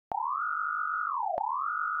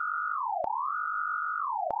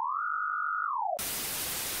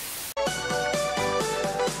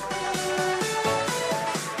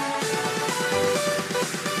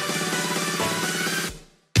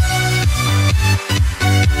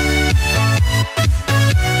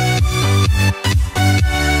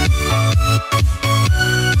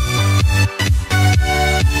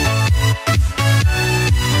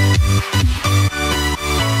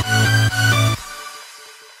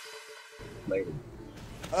later.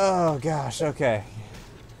 Oh gosh, okay.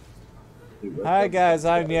 Dude, Hi guys,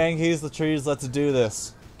 I'm Yang, he's the trees, let's do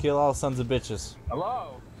this. Kill all sons of bitches.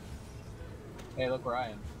 Hello! Hey, look where I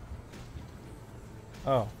am.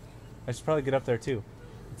 Oh. I should probably get up there too.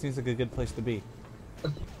 It seems like a good place to be.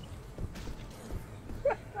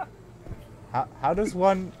 How does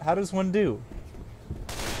one do?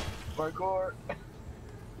 Parkour!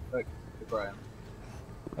 Look where I am.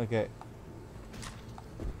 Okay.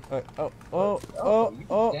 Oh, You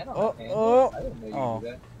can stand on that handle? I didn't know you could do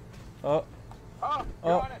that. Oh, Oh,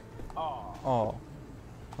 you're on it! Oh.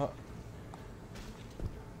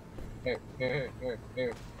 Here.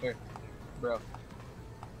 Bro.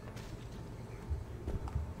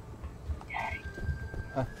 Okay.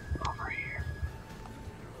 Over here.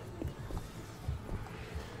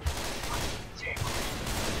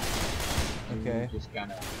 okay. Just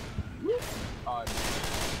kinda...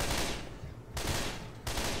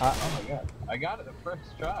 Oh my god. I got it the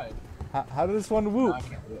first try. How does one whoop? No, I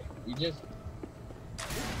can't do it. You just...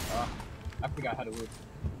 I forgot how to whoop.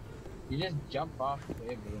 You just jump off the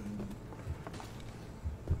table and...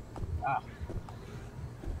 How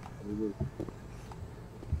do you whoop?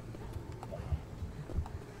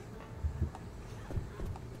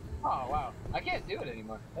 Oh wow. I can't do it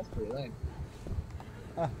anymore. That's pretty lame.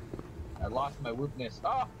 I lost my whoopness.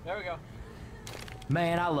 Oh, there we go.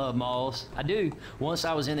 Man, I love malls. I do. Once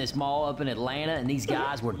I was in this mall up in Atlanta, and these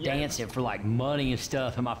guys were dancing for like money and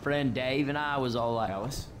stuff, and my friend Dave and I was all like,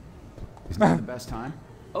 Alice, isn't that the best time?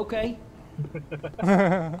 okay.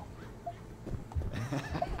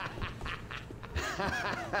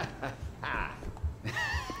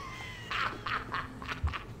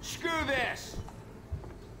 Screw this!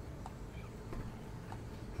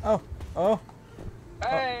 Oh.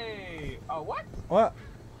 Hey! Oh, what? What?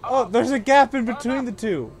 Oh, there's a gap in between the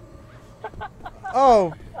two.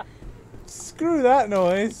 Oh. Screw that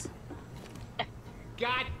noise.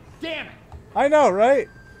 God damn it! I know, right?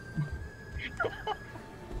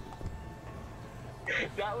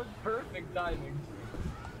 That was perfect timing.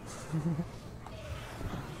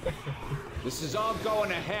 This is all going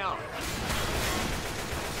to hell.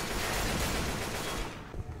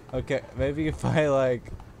 Okay, maybe if I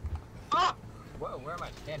like... Ah! Whoa, where am I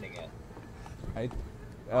standing at?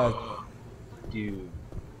 Dude.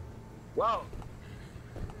 Whoa!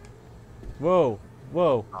 Whoa.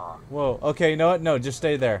 Aw. Whoa. Okay, you know what? No, just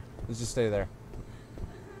stay there. Let's just stay there.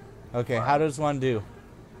 Okay, how does one do?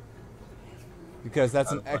 Because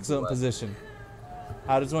that's an excellent position.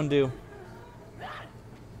 How does one do?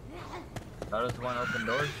 How does one open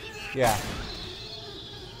doors? Yeah.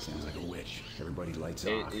 Sounds like a witch. Everybody lights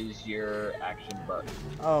It off. is your action button.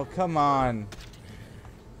 Oh, come on.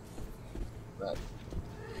 But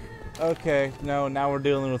Okay, no, now we're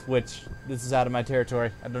dealing with witch. This is out of my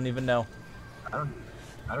territory. I don't even know. I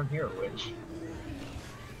don't hear a witch.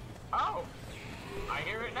 Oh! I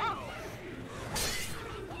hear it now!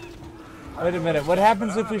 Wait a minute, what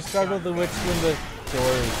happens if we startle the witch when the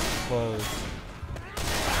door is closed?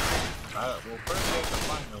 Well, first we have to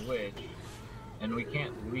find the witch, and we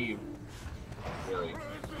can't leave, really.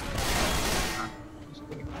 Just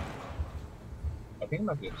kidding. I think it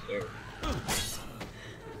might be upstairs.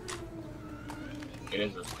 It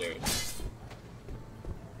is upstairs.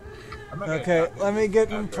 Okay, let me get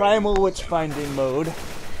in primal witch finding mode.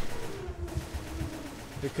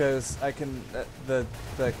 Because I can, the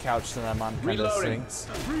couch that I'm on kind of sinks.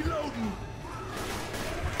 Reloading!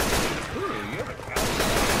 Ooh, you have a couch.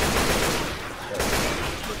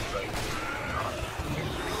 Looks like...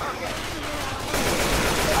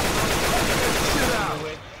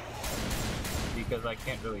 Because I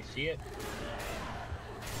can't really see it.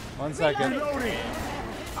 1 second.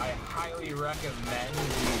 I highly recommend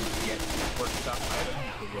you get for stuff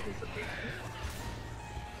items because it is a basement.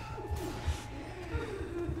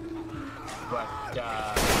 But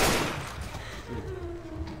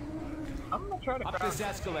I'm gonna try to Up this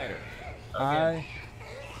escalator. Okay.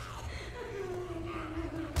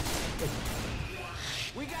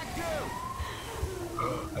 We got goo!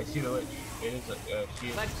 I see the witch. It is a she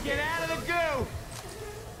is. Let's get out of the goo!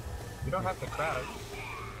 You don't have to crouch.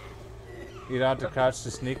 You don't have to crouch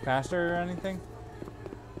to sneak past her or anything?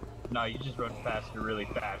 No, you just run faster really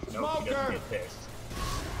fast. No, she doesn't get pissed.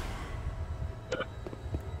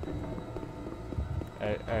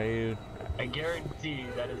 Are you... I guarantee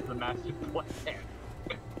that is the master plan.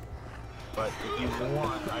 But if you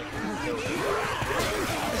want, I can kill you.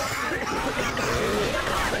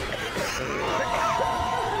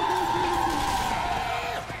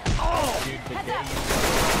 Dude, the day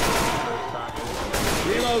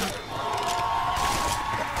you Reload!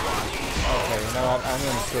 Okay, You know what? I'm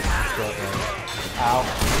gonna switch to short range. Ow.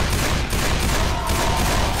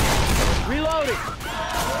 Reloading!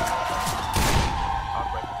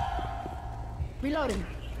 Reloading.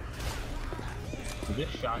 This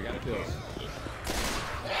shot got it.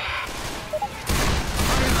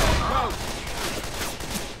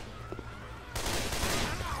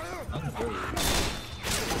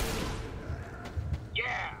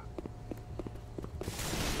 Yeah!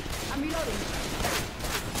 I'm reloading.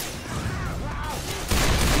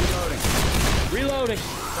 Reloading!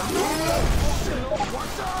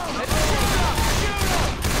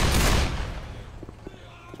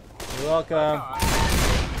 You're welcome.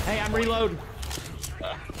 Hey, I'm reloading.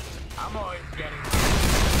 I'm always getting.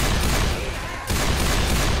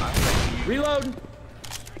 Reloading!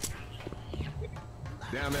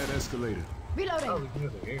 Down that escalator. Reloading. Oh, we can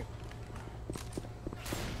over here.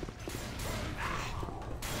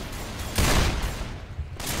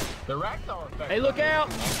 The ragdoll effect. Hey, look out!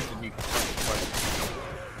 Look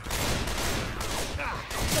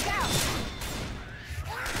out.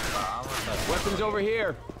 Weapons over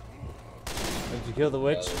here. Did you kill the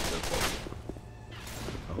witch?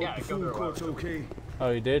 Yeah, I killed her. Court's okay.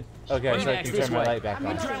 Oh, you did? Okay, so I next? can This turn my way. light back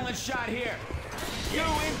on. Adrenaline shot here. You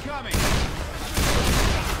incoming.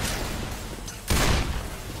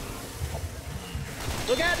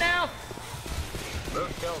 Look out now!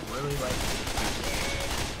 Those shells really like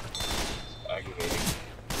aggravating.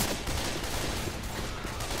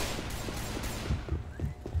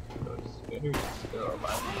 Those spinners are still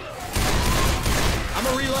alive. I'm a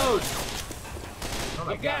reload. Oh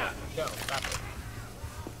my god. Shell, stop it.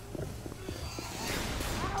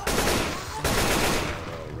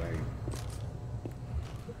 All right.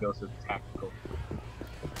 It feels so tactical.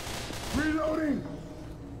 Reloading.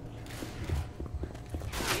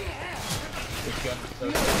 This gun is so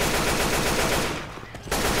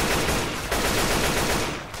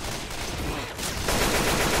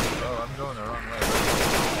Oh, I'm going the wrong way.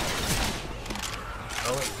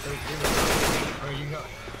 Oh wait, where are you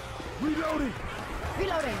going? Reloading.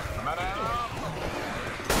 Reloading. I'm out of ammo.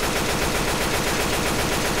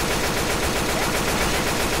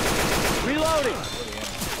 Reloading!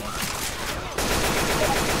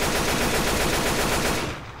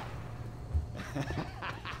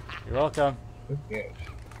 You're welcome. Okay.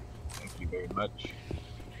 Thank you very much.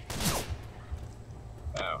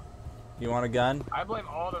 Ow. You want a gun? I blame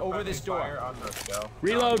all the Over this door. fire on the shell.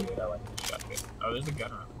 Reload. Oh, dude, I like this shotgun. Oh, there's a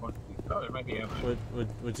gun around the corner. Oh, there might be ammo.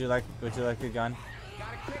 Would you like a gun?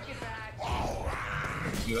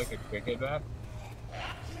 Do you like a cricket bat?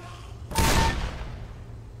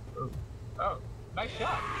 Ooh. Oh, nice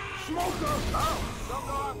shot. Smoker. Oh, don't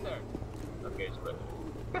go out there. Okay, split.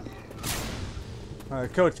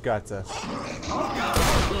 Coach got us.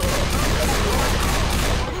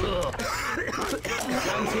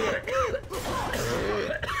 Guns here.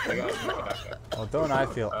 I got it. Well, don't I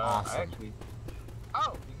feel I awesome? actually.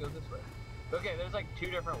 Oh, you go this way. Okay, there's like two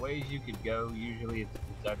different ways you could go. Usually it's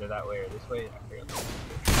either that way or this way. I forget.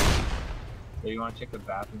 So you want to check the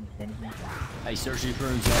bathroom or anything? Hey, searching for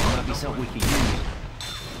rooms, that might be something we can use.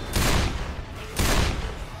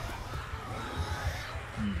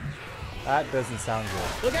 That doesn't sound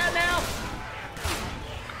good. Look out now!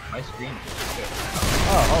 My screen is good.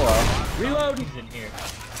 Oh, hello. Reload! He's in here.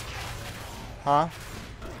 Huh?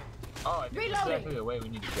 Oh, I think this is Reloading. actually the way we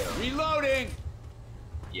need to go. Reloading.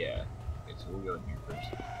 Yeah. Okay, so we'll go in here first.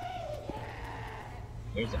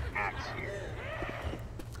 There's an axe here.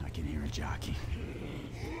 I can hear a jockey.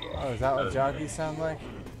 Oh, is that what jockeys sound like?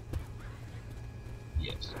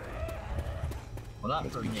 Yes. Well, not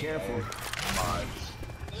for be me. careful. Mods.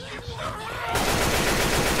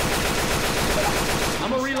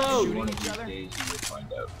 I'm a reload! One of these days you will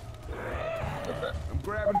find out. Okay. I'm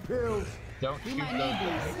grabbing pills. Don't We shoot might those need these.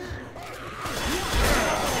 guys.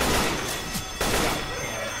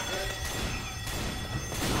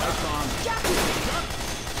 Pipe bomb.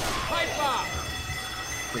 Pipe bomb!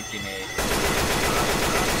 Freaking A.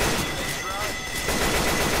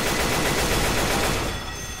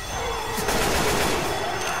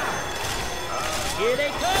 Here they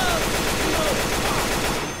come!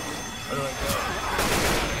 Where do I go?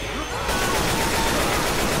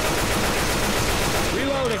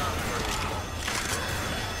 Reloading!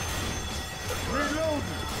 Reloading.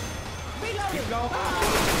 Reloading. Go!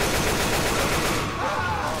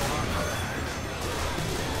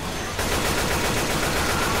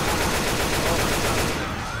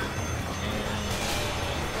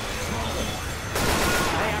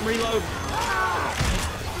 Hey, I'm reloading!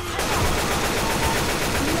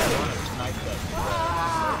 Snipe that.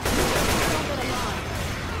 Don't get alarmed.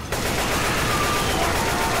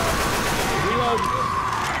 Reloading!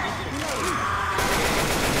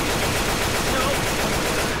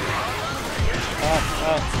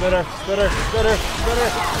 Spitter, spitter, spitter, spitter.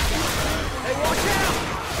 Hey, watch out!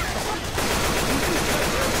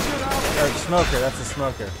 Or smoker, that's a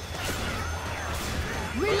smoker.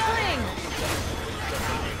 Reloading!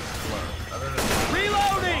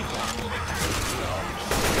 Reloading!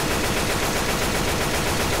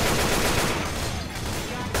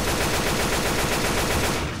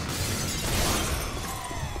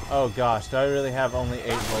 Oh gosh, do I really have only 8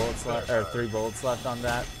 bullets left, or 3 bullets left on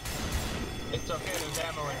that? It's okay, there's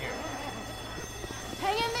ammo in here.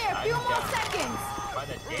 Hang in there, a few I'm more down. seconds. By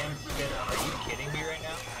the damn spit. Are you kidding me right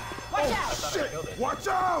now? Watch I out. thought I killed it. Watch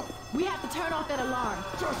out! We have to turn off that alarm.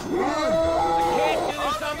 Just run! Can't do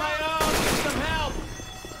this on my own. Need some help.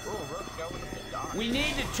 Oh, Rook's going to the dock. We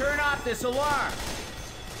need to turn off this alarm.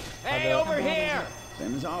 Hey, Hello. over here.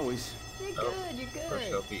 Same as always. You're Oh, good, you're First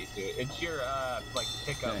good. OP too. It's your like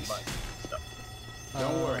pickup Thanks. button stuff.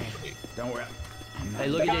 Don't worry. Don't worry. Hey,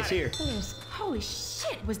 look at this here. Holy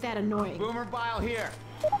shit, was that annoying. Boomer bile here.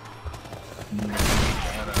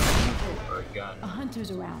 Or a gun. A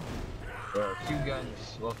hunter's around. Or 2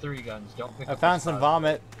 guns. Well, 3 guns. Don't pick I up found the some spot.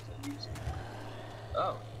 vomit.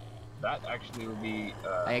 Oh. That actually would be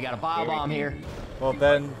Hey, I got a bile very bomb here. easy. Well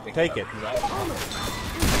then, Pick take up, it. 'cause I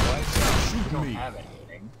don't have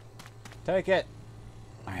anything. Take it.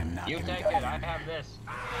 I am not You gonna take die it, I down have this.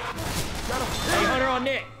 Hey, Hunter on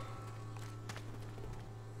Nick.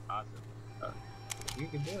 Awesome. You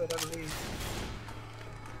can do it, I believe.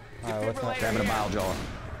 Alright, what's that? Grabbing a bile jar.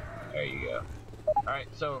 There you go. Alright,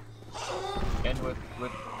 so and with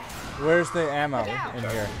Where's the ammo in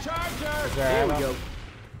here? Charger. Is there Here we ammo? go.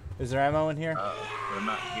 Is there ammo in here? we're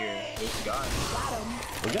not here. There's guns.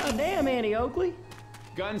 Well, goddamn, Annie Oakley.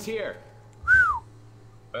 Guns here.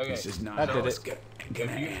 Okay. This is not That how did it's it.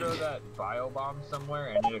 gonna If you end. throw that bio bomb somewhere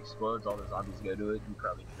and it explodes, all the zombies go to it, you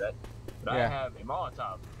probably do that. But I Yeah. have a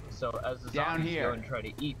Molotov, so as the Down zombies here. go and try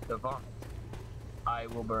to eat the vomit, I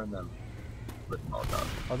will burn them with Molotov.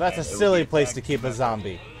 Well, that's a And it will silly be place to attacked keep a by-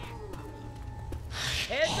 zombie.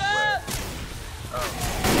 Heads up.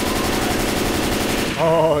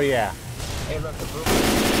 Oh yeah. Hey, look, the boomer.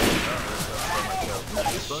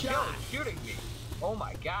 Nice Look, shot. it's shooting me. Oh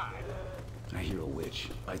my god. I hear a witch.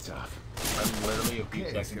 Lights off. I'm literally a few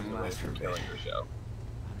Okay, it's seconds gonna away last for from a bit. killing your show.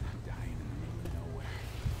 I'm dying in the middle of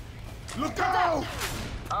nowhere. Look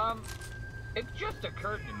out! It just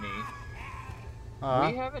occurred to me. Uh,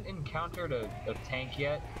 We haven't encountered a tank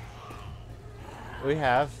yet. we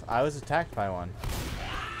have. I was attacked by one.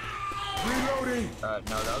 Reloading! No,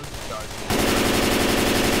 that was a charge.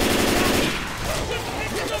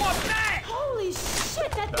 Holy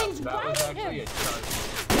shit, that thing's That was biting actually a him. charge.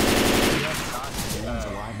 We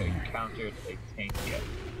have not encountered a tank yet,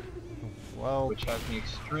 Well, which has me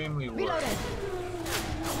extremely worried. Reloading.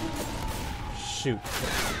 shoot.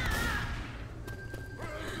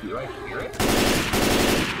 Do I hear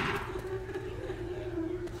it?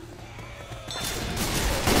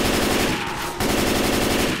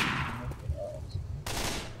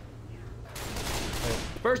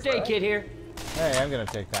 First aid kit here. Hey, I'm gonna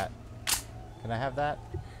take that. Can I have that?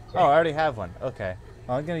 Oh, I already have one. Okay.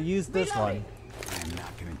 Well, I'm gonna use this one. I am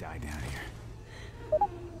not gonna die down here.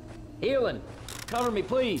 Healing. Cover me,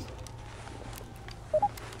 please.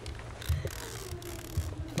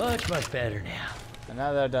 Much, much better now. And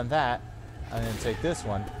now that I've done that, I'm gonna take this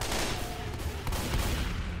one.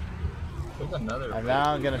 There's another. And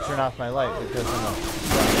now I'm gonna turn off my light because I'm a...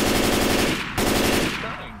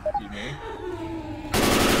 coming to me.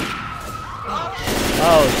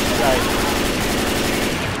 Oh, shite.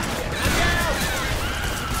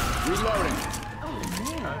 Reloading!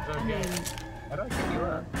 That's okay. How do I get you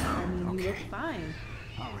up? I mean, you look fine.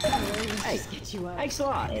 Hey, Just get you up. thanks a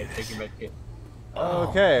lot. Hey, take your med kit.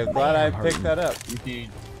 Okay, glad I picked that up. You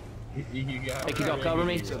got Hey, can y'all cover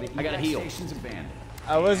me? I gotta heal. Station's abandoned.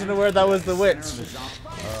 I wasn't aware that was the witch.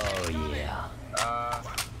 Oh, yeah.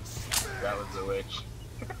 That was the witch.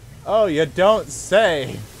 Oh, you don't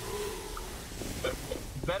say.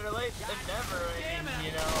 Better late than never, I mean,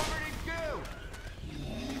 you know.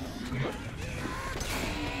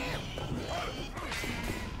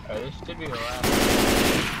 Alright, this should be the last.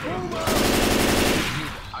 Dude,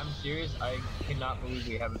 I'm serious, I cannot believe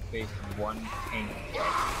we haven't faced one tank yet.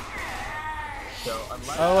 So,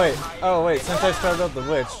 unless Oh wait, since I started out the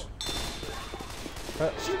witch.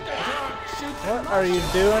 What are you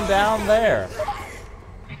doing down there?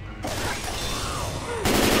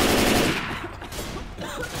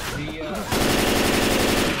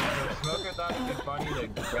 The smoker thought it'd be funny to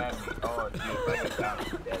grab me. Oh, dude, if I get down,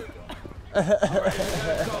 I'm dead again.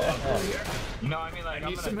 No, I mean, like,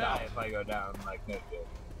 I'm gonna die if I go down, like, no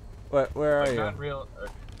joke. Where are Like, you? not real.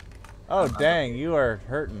 Oh, dang, you are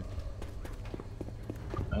hurting.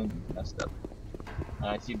 I'm messed up. And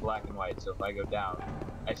I see black and white, so if I go down,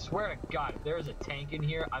 I swear to God, if there is a tank in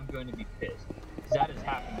here, I'm going to be pissed. Because that has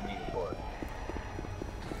happened to me before.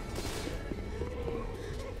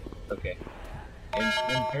 Okay. And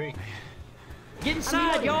hurry. Get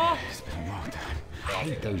inside, y'all! It's been a long time. I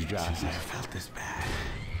hate those drives. I never felt this bad.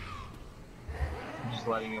 I'm just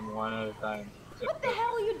letting him one at a time. What the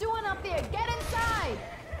hell are you doing up there? Get inside!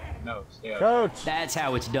 No, stay out. Coach! That's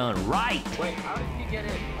how it's done, right? Wait, how did you get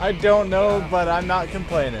in? I don't know, but I'm not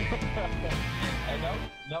complaining.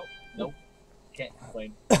 Nope. Can't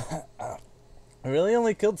complain. I really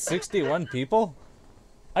only killed 61 people?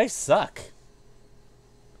 I suck.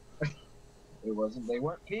 It wasn't. They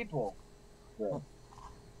weren't people. So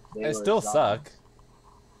they I were still zombies. suck.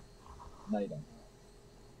 No, you don't.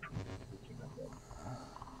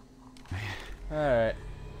 Alright.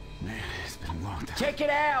 Man, it's been a long time. Check it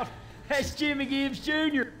out! That's Jimmy Gibbs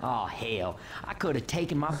Jr. Oh, hell. I could have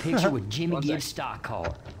taken my picture with Jimmy One Gibbs sec. stock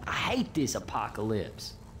car. I hate this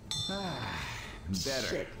apocalypse. Better.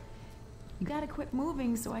 Shit. You gotta quit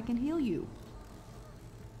moving so I can heal you.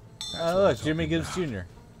 Oh, look, Jimmy Gibbs Jr.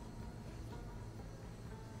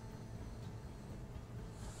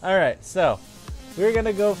 Alright, so we're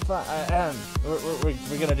gonna go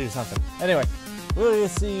we're gonna do something. Anyway, we'll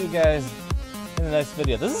see you guys in the next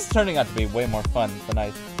video. This is turning out to be way more fun than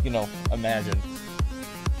I, imagined.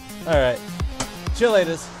 Alright. Chill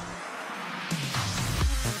laters.